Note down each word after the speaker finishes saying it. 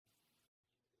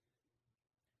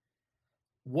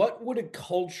What would a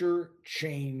culture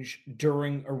change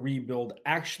during a rebuild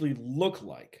actually look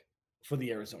like for the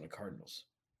Arizona Cardinals?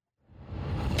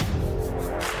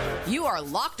 You are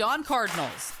Locked On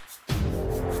Cardinals,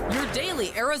 your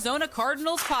daily Arizona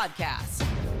Cardinals podcast.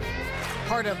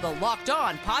 Part of the Locked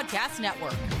On Podcast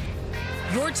Network,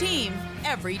 your team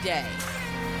every day.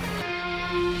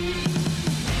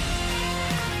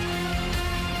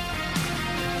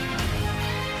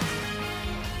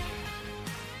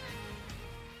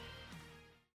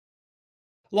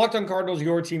 Locked On Cardinals,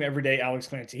 your team every day. Alex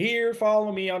Clancy here.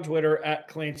 Follow me on Twitter at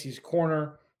Clancy's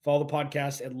Corner. Follow the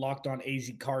podcast at Locked On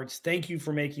AZ Cards. Thank you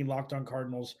for making Locked On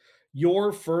Cardinals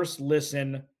your first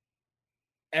listen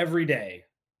every day.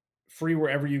 Free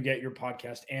wherever you get your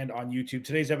podcast and on YouTube.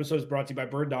 Today's episode is brought to you by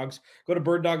Bird Dogs. Go to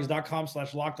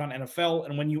birddogs.com/LockedOnNFL,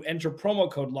 and when you enter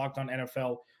promo code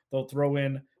LockedOnNFL, they'll throw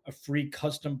in a free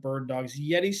custom Bird Dogs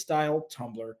Yeti-style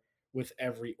tumbler with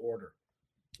every order.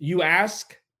 You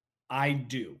ask, I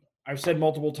do. I've said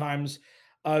multiple times.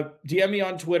 DM me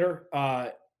on Twitter.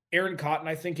 Aaron Cotton,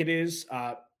 I think it is.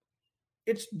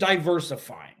 It's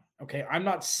diversifying. Okay, I'm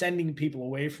not sending people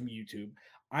away from YouTube.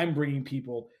 I'm bringing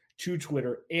people to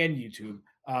Twitter and YouTube.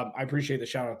 I appreciate the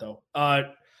shout out though.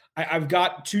 I've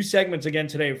got two segments again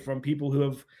today from people who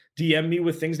have DM'd me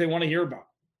with things they want to hear about.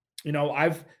 You know,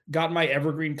 I've got my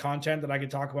evergreen content that I can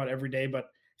talk about every day, but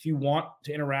if you want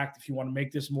to interact, if you want to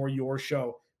make this more your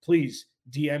show, please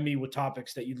DM me with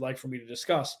topics that you'd like for me to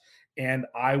discuss, and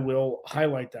I will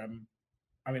highlight them.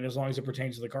 I mean, as long as it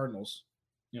pertains to the Cardinals,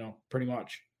 you know, pretty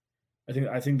much.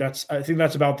 I think that's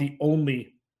about the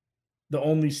only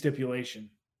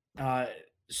stipulation.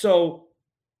 So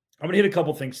I'm going to hit a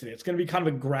couple things today. It's going to be kind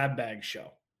of a grab bag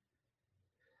show.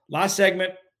 Last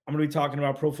segment, I'm going to be talking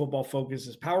about Pro Football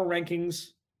Focus's power rankings.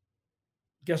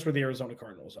 Guess where the Arizona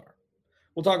Cardinals are?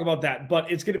 We'll talk about that, but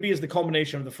it's going to be as the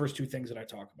culmination of the first two things that I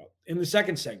talk about. In the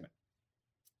second segment,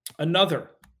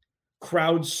 another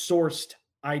crowdsourced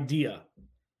idea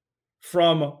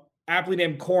from aptly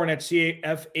named Corn at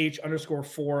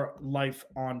CFH_4life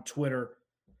on Twitter.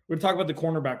 We're going to talk about the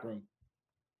cornerback room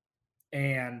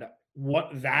and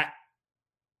what that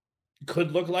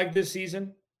could look like this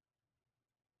season.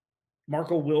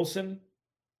 Marco Wilson,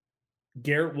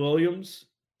 Garrett Williams.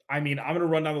 I mean, I'm going to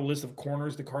run down the list of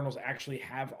corners the Cardinals actually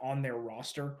have on their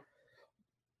roster.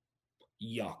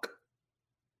 Yuck.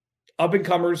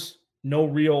 Up-and-comers, there's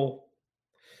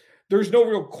no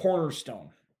real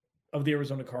cornerstone of the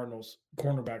Arizona Cardinals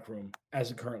cornerback room as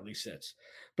it currently sits.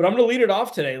 But I'm going to lead it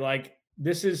off today. Like,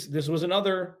 this was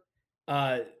another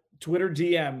Twitter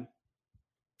DM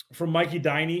from Mikey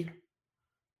Diney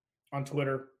on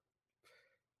Twitter.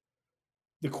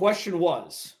 The question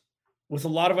was, with a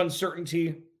lot of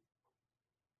uncertainty,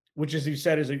 which, as you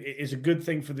said, is a good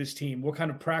thing for this team, what kind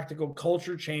of practical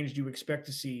culture change do you expect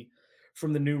to see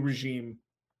from the new regime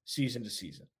season to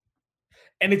season?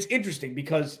 And it's interesting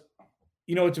because,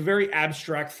 you know, it's a very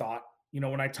abstract thought. You know,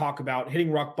 when I talk about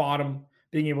hitting rock bottom,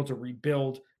 being able to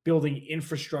rebuild, building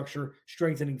infrastructure,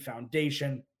 strengthening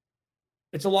foundation,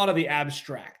 it's a lot of the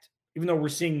abstract, even though we're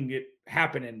seeing it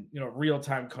happen in, you know, real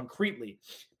time concretely.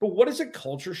 But what does a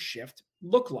culture shift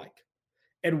look like?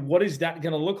 And what is that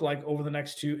going to look like over the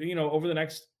next over the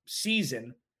next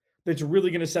season that's really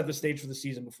going to set the stage for the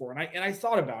season before? And I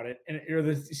thought about it, or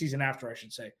the season after, I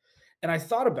should say. And I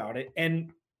thought about it,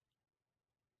 and,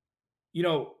 you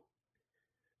know,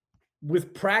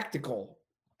 with practical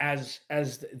as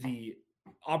the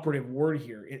operative word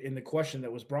here in the question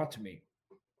that was brought to me,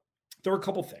 there were a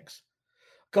couple things.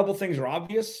 A couple things are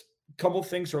obvious, a couple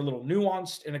things are a little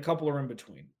nuanced, and a couple are in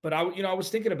between. But I was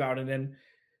thinking about it, and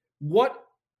what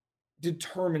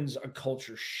determines a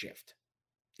culture shift?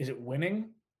 Is it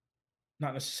winning?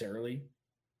 Not necessarily.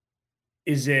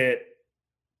 Is it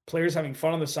players having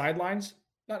fun on the sidelines?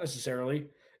 Not necessarily.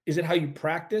 Is it how you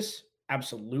practice?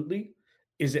 Absolutely.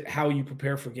 Is it how you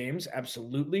prepare for games?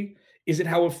 Absolutely. Is it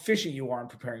how efficient you are in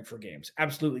preparing for games?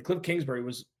 Absolutely. Cliff Kingsbury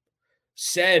was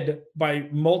said by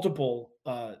multiple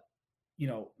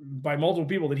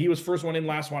people that he was first one in,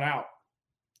 last one out.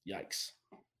 Yikes.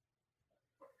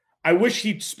 I wish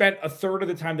he'd spent a third of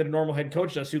the time that a normal head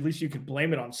coach does, so at least you could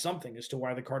blame it on something as to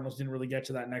why the Cardinals didn't really get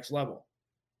to that next level.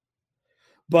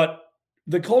 But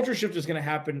the culture shift is going to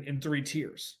happen in three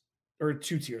tiers, or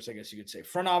two tiers, I guess you could say.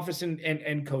 Front office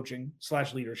and coaching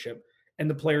 / leadership, and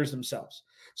the players themselves.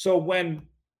 So when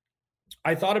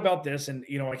I thought about this, and,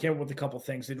 you know, I came up with a couple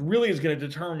things, it really is going to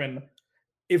determine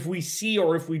if we see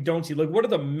or if we don't see. Like, what are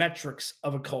the metrics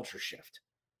of a culture shift?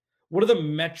 What are the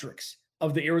metrics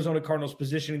of the Arizona Cardinals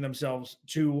positioning themselves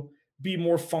to be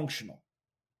more functional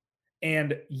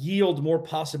and yield more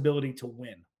possibility to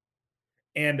win?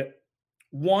 And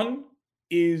One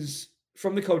is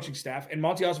from the coaching staff, and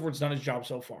Monty Osborne's done his job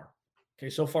so far. Okay,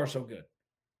 so far so good.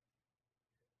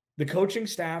 The coaching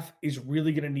staff is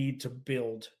really going to need to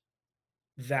build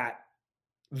that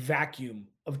vacuum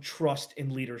of trust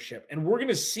and leadership. And we're going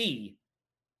to see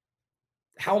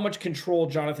how much control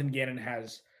Jonathan Gannon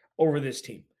has over this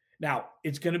team. Now,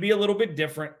 it's going to be a little bit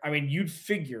different. I mean, you'd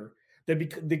figure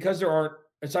that because there aren't,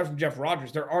 aside from Jeff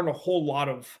Rodgers, there aren't a whole lot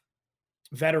of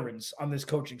veterans on this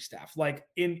coaching staff, like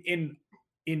in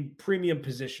premium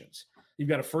positions. You've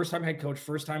got a first-time head coach,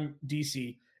 first-time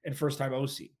DC, and first-time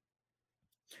OC.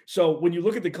 So when you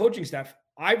look at the coaching staff,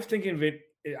 I'm thinking of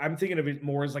it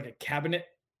more as like a cabinet.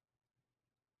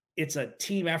 It's a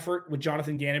team effort with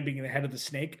Jonathan Gannon being the head of the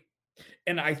snake.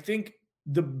 And I think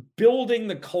building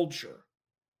the culture,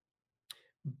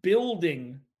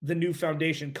 building the new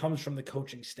foundation comes from the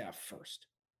coaching staff first.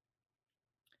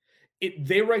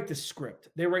 They write the script,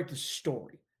 they write the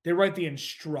story, they write the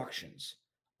instructions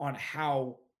on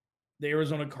how the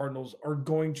Arizona Cardinals are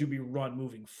going to be run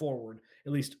moving forward,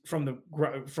 at least from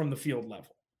the field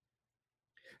level.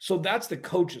 So that's the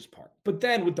coach's part. But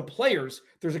then with the players,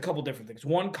 there's a couple different things.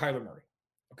 One, Kyler Murray.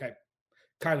 Okay.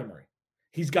 Kyler Murray.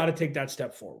 He's got to take that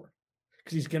step forward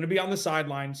because he's going to be on the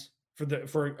sidelines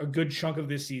for a good chunk of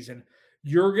this season.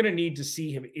 You're going to need to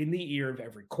see him in the ear of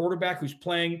every quarterback who's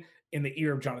playing, in the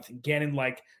ear of Jonathan Gannon.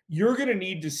 Like, you're going to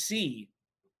need to see,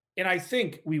 and I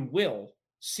think we will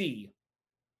see,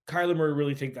 Kyler Murray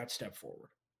really take that step forward.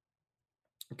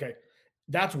 Okay.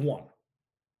 That's one.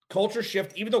 Culture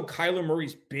shift, even though Kyler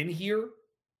Murray's been here,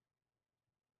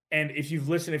 and if you're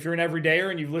an everydayer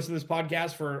and you've listened to this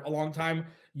podcast for a long time,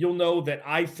 you'll know that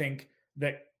I think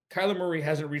that Kyler Murray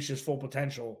hasn't reached his full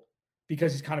potential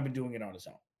because he's kind of been doing it on his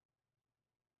own.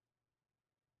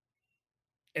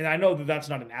 And I know that that's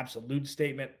not an absolute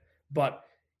statement, but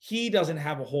he doesn't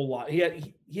have a whole lot.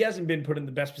 He hasn't been put in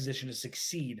the best position to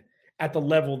succeed at the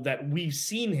level that we've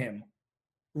seen him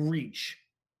reach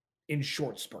in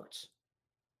short spurts.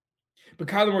 But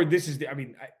Kyler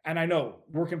Murray, I know,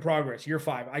 work in progress, year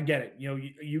 5. I get it.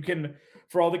 You can,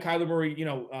 for all the Kyler Murray,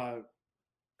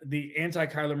 the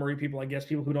anti-Kyler Murray people, I guess,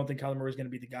 people who don't think Kyler Murray is going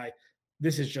to be the guy,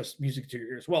 this is just music to your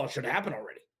ears. Well, it should happen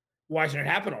already. Why hasn't it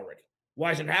happened already?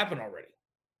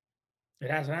 It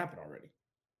hasn't happened already.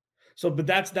 So, but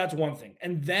that's one thing.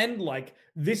 And then, like,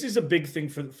 this is a big thing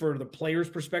for the player's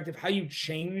perspective. How you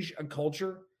change a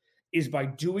culture is by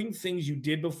doing things you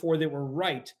did before that were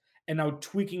right and now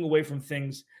tweaking away from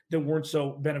things that weren't so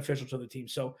beneficial to the team.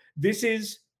 So this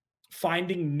is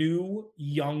finding new,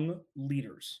 young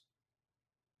leaders.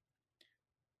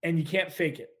 And you can't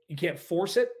fake it. You can't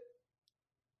force it.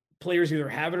 Players either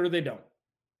have it or they don't.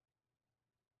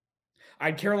 I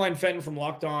had Caroline Fenton from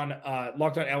Locked On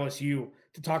LSU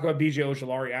to talk about B.J.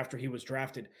 Ojulari after he was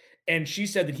drafted. And she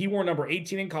said that he wore number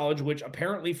 18 in college, which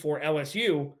apparently for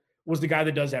LSU was the guy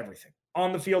that does everything.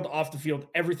 On the field, off the field,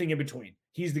 everything in between.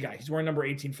 He's the guy. He's wearing number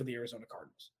 18 for the Arizona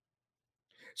Cardinals.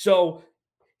 So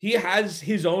he has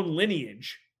his own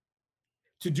lineage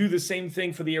to do the same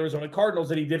thing for the Arizona Cardinals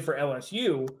that he did for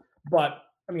LSU. But,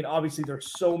 I mean, obviously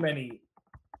there's so many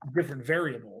different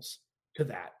variables to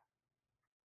that.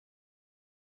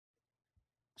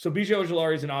 So B.J.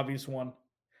 Ojulari is an obvious one.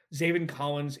 Zaven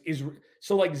Collins is –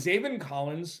 so, like, Zaven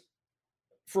Collins,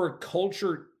 for a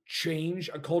culture change,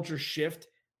 a culture shift,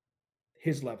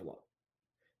 his level up.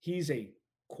 He's a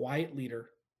quiet leader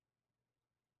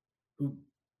who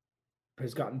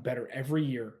has gotten better every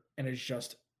year and has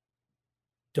just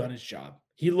done his job.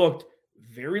 He looked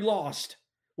very lost.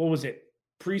 What was it?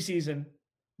 Preseason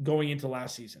going into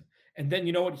last season. And then,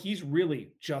 you know what? He's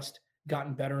really just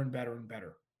gotten better and better and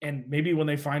better. And maybe when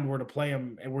they find where to play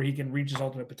him and where he can reach his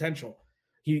ultimate potential,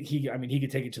 he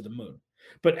could take it to the moon.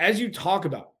 But as you talk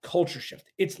about culture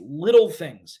shift, it's little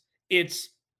things. This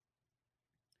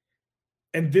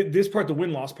part, the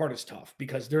win-loss part, is tough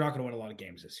because they're not going to win a lot of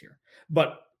games this year.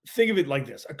 But think of it like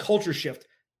this. A culture shift,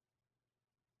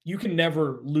 you can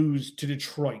never lose to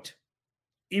Detroit,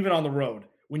 even on the road,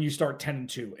 when you start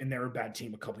 10-2 and they're a bad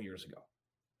team a couple years ago.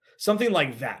 Something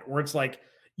like that, where it's like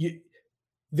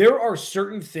there are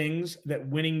certain things that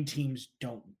winning teams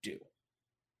don't do.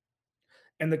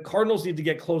 And the Cardinals need to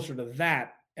get closer to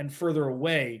that and further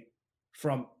away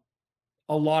from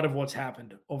a lot of what's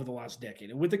happened over the last decade.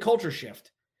 And with the culture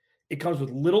shift, it comes with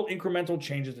little incremental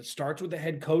changes. It starts with the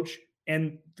head coach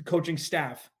and the coaching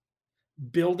staff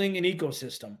building an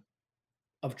ecosystem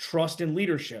of trust and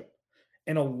leadership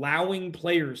and allowing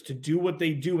players to do what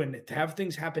they do and to have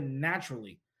things happen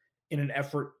naturally in an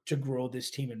effort to grow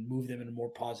this team and move them in a more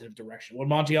positive direction. What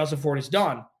Monty Osborne has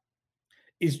done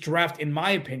is draft, in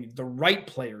my opinion, the right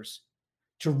players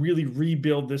to really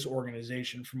rebuild this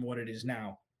organization from what it is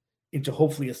now into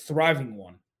hopefully a thriving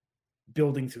one,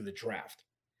 building through the draft.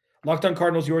 Locked On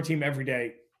Cardinals, your team every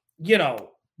day. You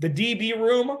know, the DB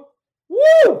room,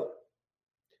 woo!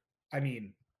 I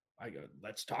mean,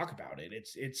 let's talk about it.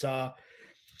 It's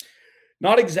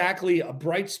not exactly a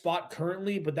bright spot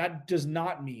currently, but that does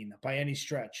not mean by any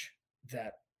stretch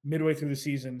that midway through the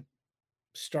season,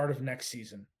 start of next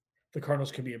season, the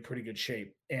Cardinals could be in pretty good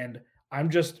shape. And I'm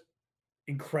just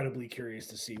incredibly curious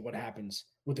to see what happens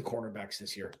with the cornerbacks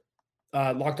this year.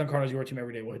 Locked On Cardinals, your team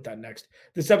every day. We'll hit that next.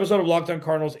 This episode of Locked On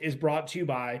Cardinals is brought to you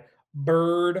by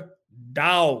Bird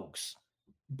Dogs.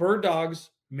 Bird Dogs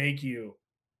make you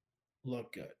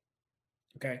look good.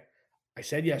 Okay? I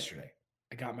said yesterday,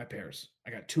 I got my pairs.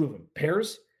 I got two of them.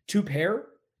 Pairs? Two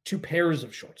pairs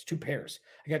of shorts. Two pairs.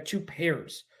 I got 2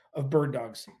 pairs of Bird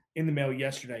Dogs in the mail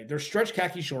yesterday. They're stretch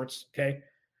khaki shorts, okay?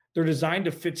 They're designed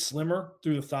to fit slimmer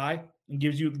through the thigh and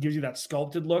gives you that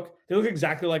sculpted look. They look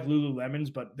exactly like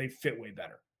Lululemons, but they fit way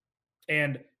better.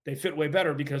 And they fit way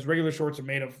better because regular shorts are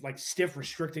made of like stiff,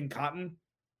 restricting cotton,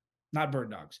 not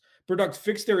Bird Dogs. Bird Dogs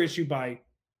fixed their issue by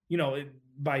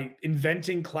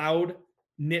inventing cloud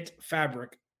knit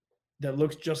fabric that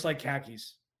looks just like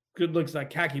khakis. Good looks like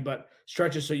khaki, but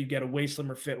stretches so you get a way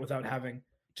slimmer fit without having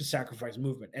to sacrifice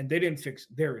movement. And they didn't fix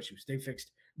their issues. They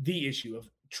fixed the issue of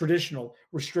traditional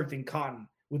restricting cotton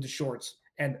with the shorts.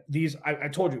 And these, I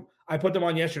told you, I put them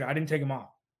on yesterday. I didn't take them off.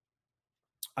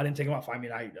 I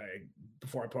mean, I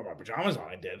before I put my pajamas on,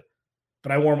 I did.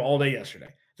 But I wore them all day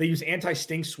yesterday. They use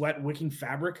anti-stink sweat wicking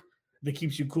fabric that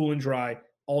keeps you cool and dry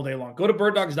all day long. Go to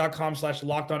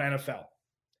birddogs.com/LockedOnNFL.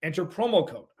 Enter promo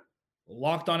code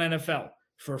LockedOnNFL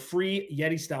for a free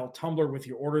Yeti-style tumbler with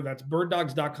your order. That's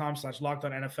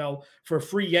birddogs.com/LockedOnNFL for a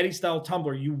free Yeti-style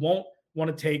tumbler. You won't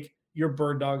want to take your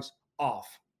Bird Dogs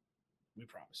off. We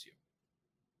promise you.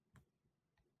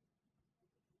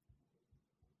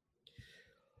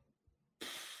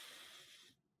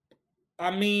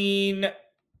 I mean,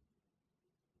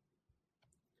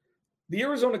 the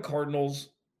Arizona Cardinals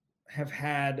have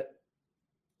had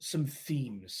some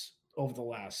themes over the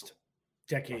last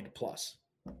decade plus.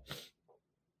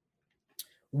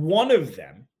 One of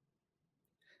them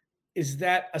is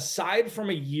that aside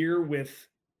from a year with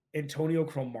Antonio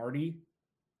Cromartie,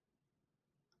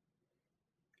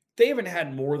 they haven't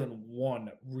had more than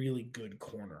one really good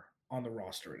corner on the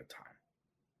roster at a time.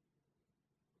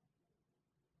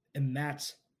 And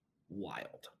that's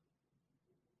wild.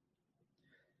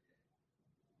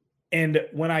 And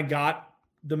when I got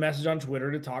the message on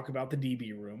Twitter to talk about the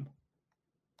DB room,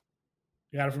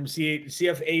 I got it from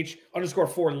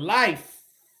CFH_4 life.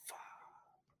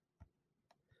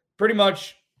 Pretty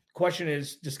much, question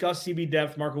is, discuss CB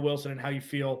depth, Marco Wilson, and how you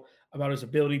feel about his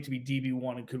ability to be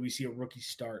DB1, and could we see a rookie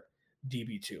start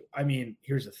DB2? I mean,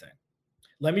 here's the thing.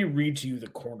 Let me read to you the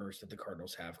corners that the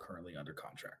Cardinals have currently under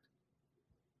contract.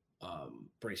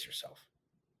 Brace yourself.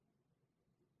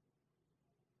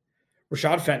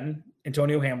 Rashad Fenton,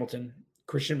 Antonio Hamilton,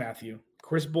 Christian Matthew,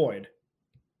 Chris Boyd,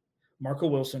 Marco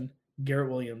Wilson, Garrett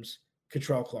Williams,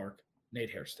 Cottrell Clark,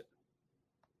 Nate Hairston.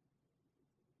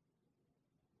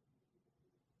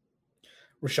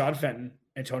 Rashad Fenton,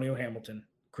 Antonio Hamilton,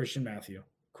 Christian Matthew,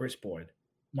 Chris Boyd,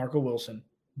 Marco Wilson,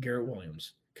 Garrett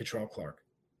Williams, Cottrell Clark,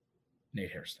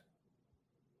 Nate Hairston.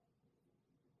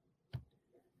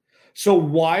 So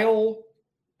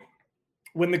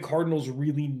when the Cardinals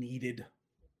really needed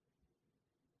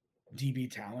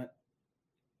DB talent,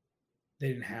 they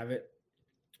didn't have it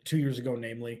 2 years ago,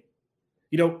 namely.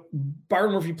 You know,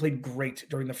 Byron Murphy played great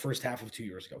during the first half of 2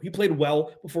 years ago. He played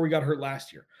well before he got hurt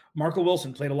last year. Marco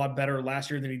Wilson played a lot better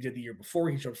last year than he did the year before.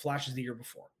 He showed flashes the year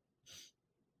before.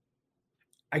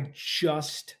 I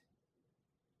just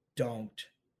don't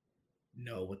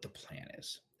know what the plan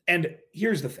is. And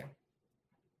here's the thing.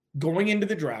 Going into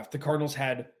the draft, the Cardinals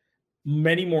had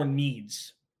many more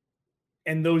needs,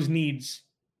 and those needs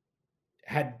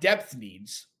had depth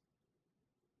needs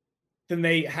than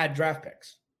they had draft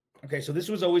picks. Okay, so this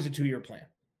was always a 2-year plan.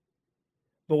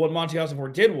 But what Monty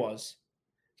Ossenfort did was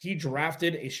he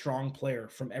drafted a strong player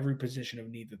from every position of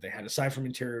need that they had, aside from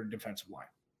interior and defensive line.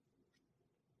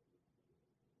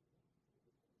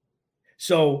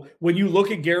 So when you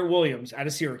look at Garrett Williams out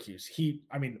of Syracuse,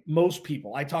 most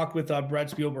people, I talked with Brad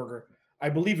Spielberger, I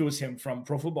believe it was him from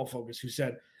Pro Football Focus, who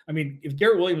said, if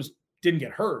Garrett Williams didn't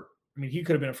get hurt, he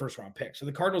could have been a first-round pick. So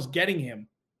the Cardinals getting him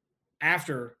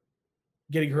after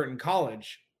getting hurt in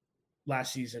college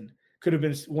last season could have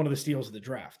been one of the steals of the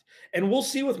draft. And we'll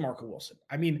see with Marco Wilson.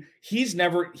 He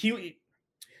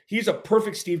He's a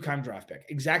perfect Steve Keim draft pick.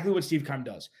 Exactly what Steve Keim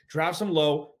does. Drafts them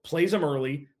low, plays them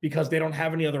early because they don't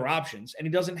have any other options. And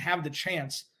he doesn't have the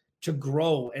chance to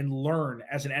grow and learn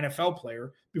as an NFL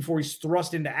player before he's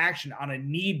thrust into action on a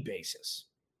need basis.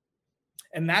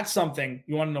 And that's something,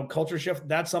 you want to know culture shift?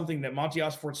 That's something that Monty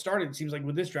Osfort started, it seems like,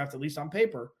 with this draft, at least on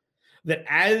paper, that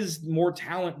as more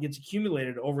talent gets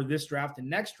accumulated over this draft and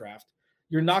next draft,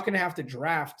 you're not going to have to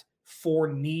draft for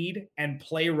need and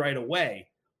play right away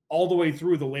all the way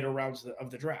through the later rounds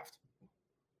of the draft,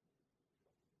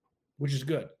 which is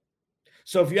good.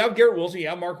 So if you have Garrett Wilson, you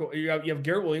have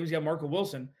Garrett Williams, you have Marco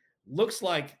Wilson, looks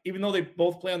like, even though they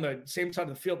both play on the same side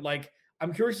of the field, like,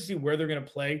 I'm curious to see where they're going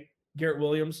to play Garrett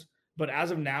Williams. But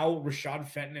as of now, Rashad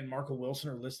Fenton and Marco Wilson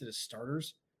are listed as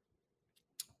starters.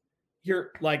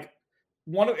 Here, like,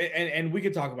 one of, and we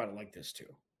could talk about it like this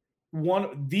too.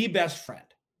 The best friend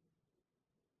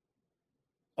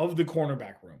of the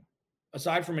cornerback room,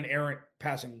 aside from an errant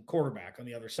passing quarterback on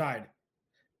the other side,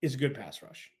 is a good pass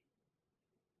rush.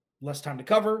 Less time to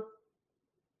cover,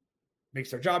 makes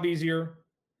their job easier.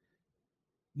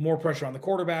 More pressure on the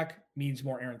quarterback means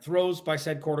more errant throws by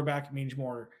said quarterback, means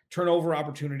more turnover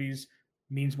opportunities,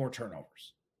 means more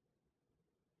turnovers.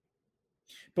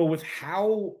 But with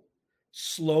how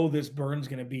slow this burn's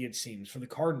going to be, it seems, for the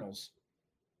Cardinals,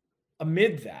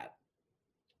 amid that,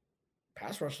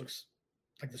 pass rush looks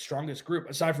like the strongest group,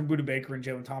 aside from Budda Baker and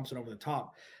Jalen Thompson over the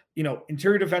top. You know,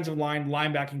 interior defensive line,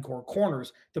 linebacking core,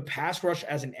 corners, the pass rush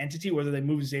as an entity, whether they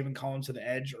move Zaven Collins to the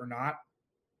edge or not,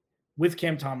 with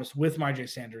Cam Thomas, with Myjai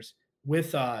Sanders,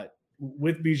 with BJ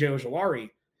Ojulari,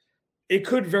 it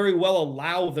could very well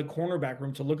allow the cornerback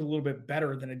room to look a little bit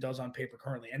better than it does on paper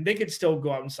currently. And they could still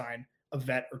go out and sign a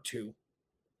vet or two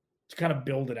to kind of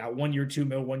build it out. 1 year, $2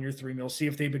 million, 1 year, $3 million, see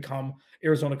if they become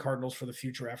Arizona Cardinals for the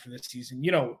future after this season.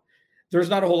 You know, there's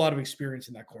not a whole lot of experience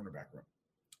in that cornerback room.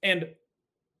 And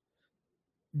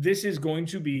this is going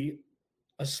to be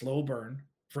a slow burn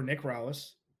for Nick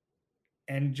Rallis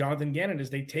and Jonathan Gannon as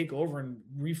they take over and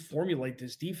reformulate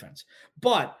this defense.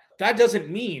 But that doesn't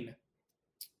mean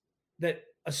that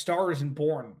a star isn't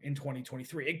born in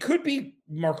 2023. It could be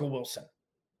Marco Wilson.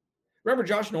 Remember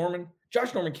Josh Norman?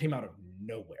 Josh Norman came out of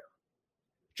nowhere.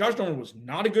 Josh Norman was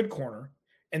not a good corner,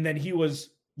 and then he was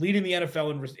leading the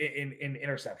NFL in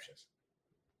interceptions.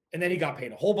 And then he got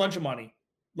paid a whole bunch of money.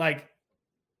 Like,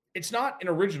 it's not an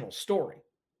original story.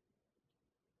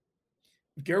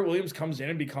 If Garrett Williams comes in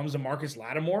and becomes a Marshawn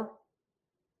Lattimore,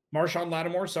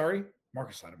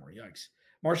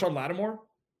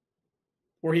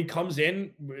 where he comes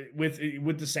in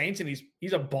with the Saints and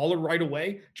he's a baller right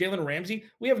away. Jalen Ramsey,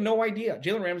 we have no idea.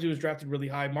 Jalen Ramsey was drafted really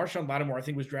high. Marshawn Lattimore, I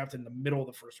think, was drafted in the middle of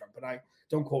the first round, but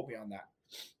don't quote me on that.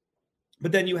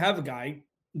 But then you have a guy,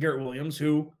 Garrett Williams,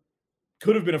 who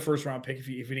could have been a first-round pick if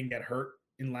he didn't get hurt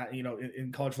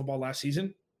in college football last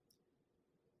season.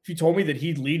 If you told me that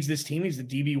he leads this team, he's the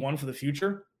DB1 for the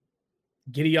future,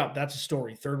 giddy up. That's a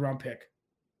story. Third-round pick.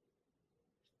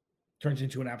 Turns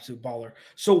into an absolute baller.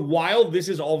 So while this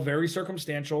is all very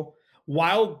circumstantial,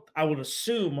 while I would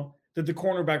assume that the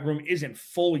cornerback room isn't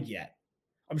full yet,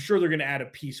 I'm sure they're going to add a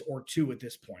piece or two at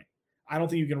this point. I don't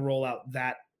think you can roll out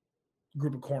that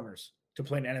group of corners to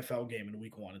play an NFL game in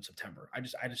week 1 in September. I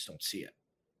just don't see it.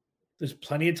 There's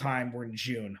plenty of time. We're in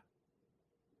June.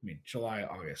 July,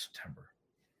 August, September.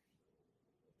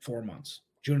 4 months.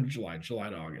 June to July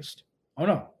to August. Oh,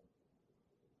 no.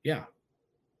 Yeah.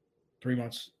 3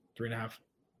 months, 3.5.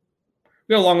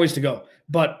 We got a long ways to go.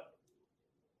 But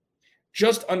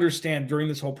just understand during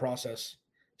this whole process,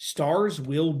 stars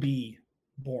will be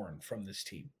born from this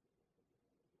team.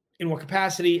 In what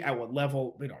capacity, at what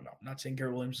level, we don't know. I'm not saying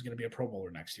Garrett Williams is going to be a Pro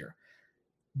Bowler next year.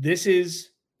 This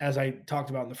is, as I talked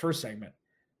about in the first segment,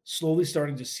 slowly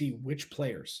starting to see which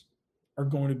players are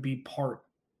going to be part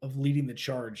of leading the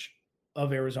charge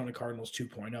of Arizona Cardinals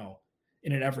 2.0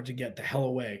 in an effort to get the hell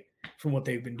away from what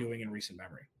they've been doing in recent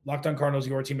memory. Locked on Cardinals,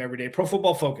 your team every day. Pro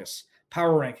Football Focus,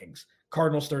 Power Rankings,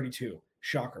 Cardinals 32.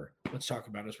 Shocker. Let's talk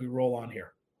about it as we roll on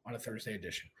here on a Thursday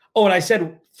edition. Oh, and I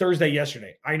said Thursday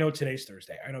yesterday. I know today's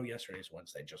Thursday. I know yesterday's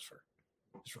Wednesday, just for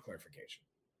clarification.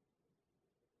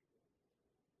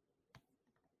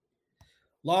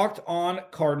 Locked on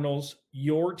Cardinals,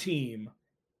 your team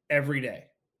every day.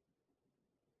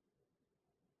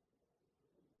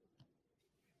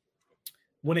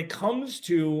 When it comes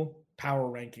to power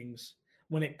rankings,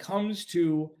 when it comes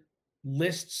to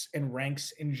lists and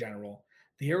ranks in general,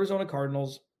 the Arizona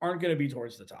Cardinals aren't going to be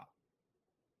towards the top.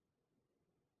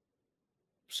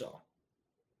 So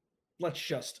let's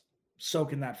just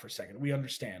soak in that for a second. We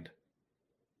understand.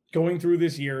 Going through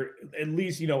this year, at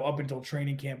least, up until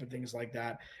training camp and things like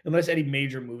that, unless any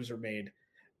major moves are made,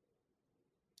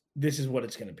 this is what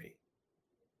it's going to be.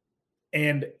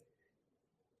 And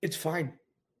it's fine.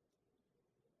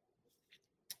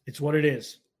 It's what it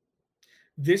is.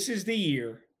 This is the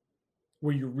year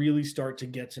where you really start to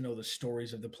get to know the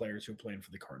stories of the players who are playing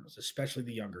for the Cardinals, especially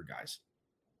the younger guys.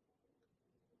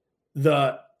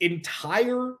 The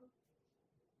entire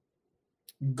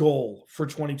goal for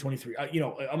 2023,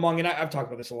 and I've talked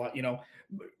about this a lot,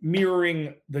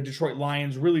 mirroring the Detroit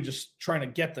Lions, really just trying to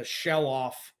get the shell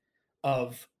off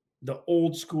of the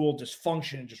old school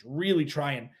dysfunction and just really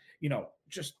try and,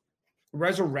 just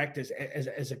resurrect as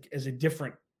a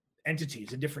different entity,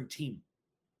 as a different team.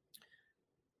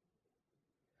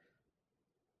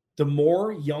 The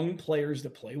more young players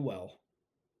that play well,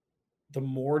 the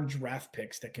more draft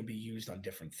picks that can be used on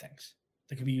different things,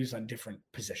 that can be used on different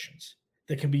positions,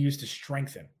 that can be used to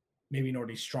strengthen maybe an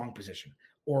already strong position,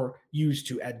 or used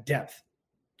to add depth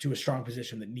to a strong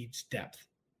position that needs depth.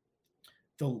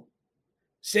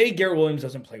 Say Garrett Williams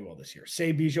doesn't play well this year.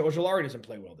 Say Bijay Ojulari doesn't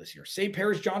play well this year. Say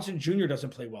Paris Johnson Jr. doesn't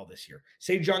play well this year.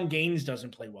 Say John Gaines doesn't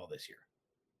play well this year.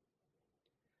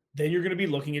 Then you're going to be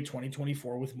looking at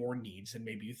 2024 with more needs than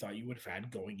maybe you thought you would have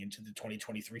had going into the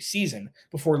 2023 season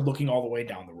before looking all the way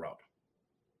down the road.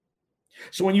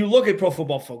 So when you look at Pro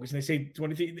Football Focus and they say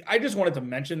 23, I just wanted to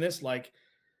mention this,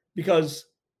 because,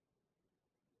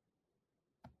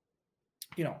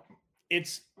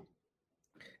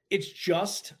 it's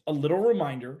just a little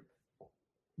reminder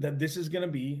that this is going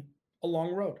to be a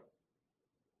long road.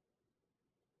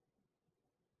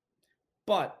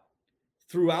 But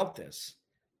throughout this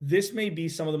may be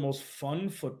some of the most fun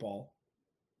football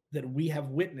that we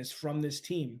have witnessed from this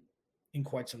team in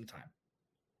quite some time.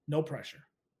 No pressure.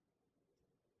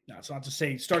 Now, it's not to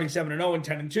say starting 7-0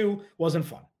 and 10-2 wasn't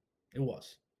fun. It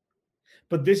was.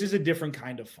 But this is a different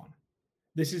kind of fun.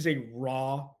 This is a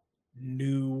raw,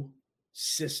 new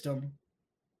system,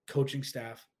 coaching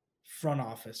staff, front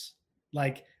office.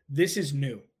 This is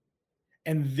new.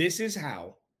 And this is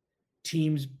how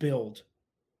teams build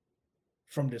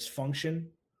from dysfunction,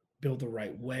 build the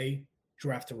right way,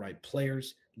 draft the right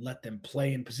players, let them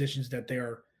play in positions that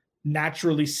they're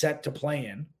naturally set to play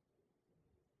in,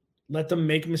 let them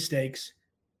make mistakes,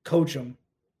 coach them,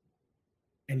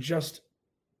 and just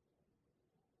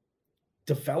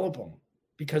develop them.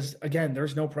 Because, again,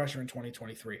 there's no pressure in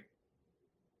 2023.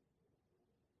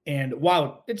 And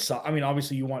while it's,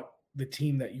 obviously you want the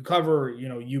team that you cover,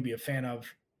 you be a fan of,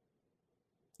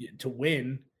 to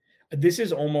win. This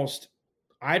is almost,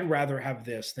 I'd rather have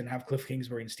this than have Cliff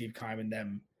Kingsbury and Steve Keim and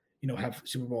them, have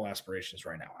Super Bowl aspirations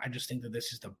right now. I just think that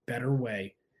this is the better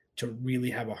way to really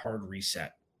have a hard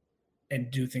reset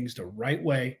and do things the right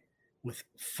way with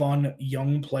fun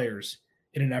young players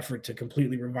in an effort to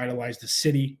completely revitalize the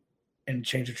city and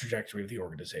change the trajectory of the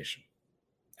organization.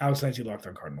 Alex Lansey, Locked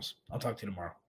On Cardinals. I'll talk to you tomorrow.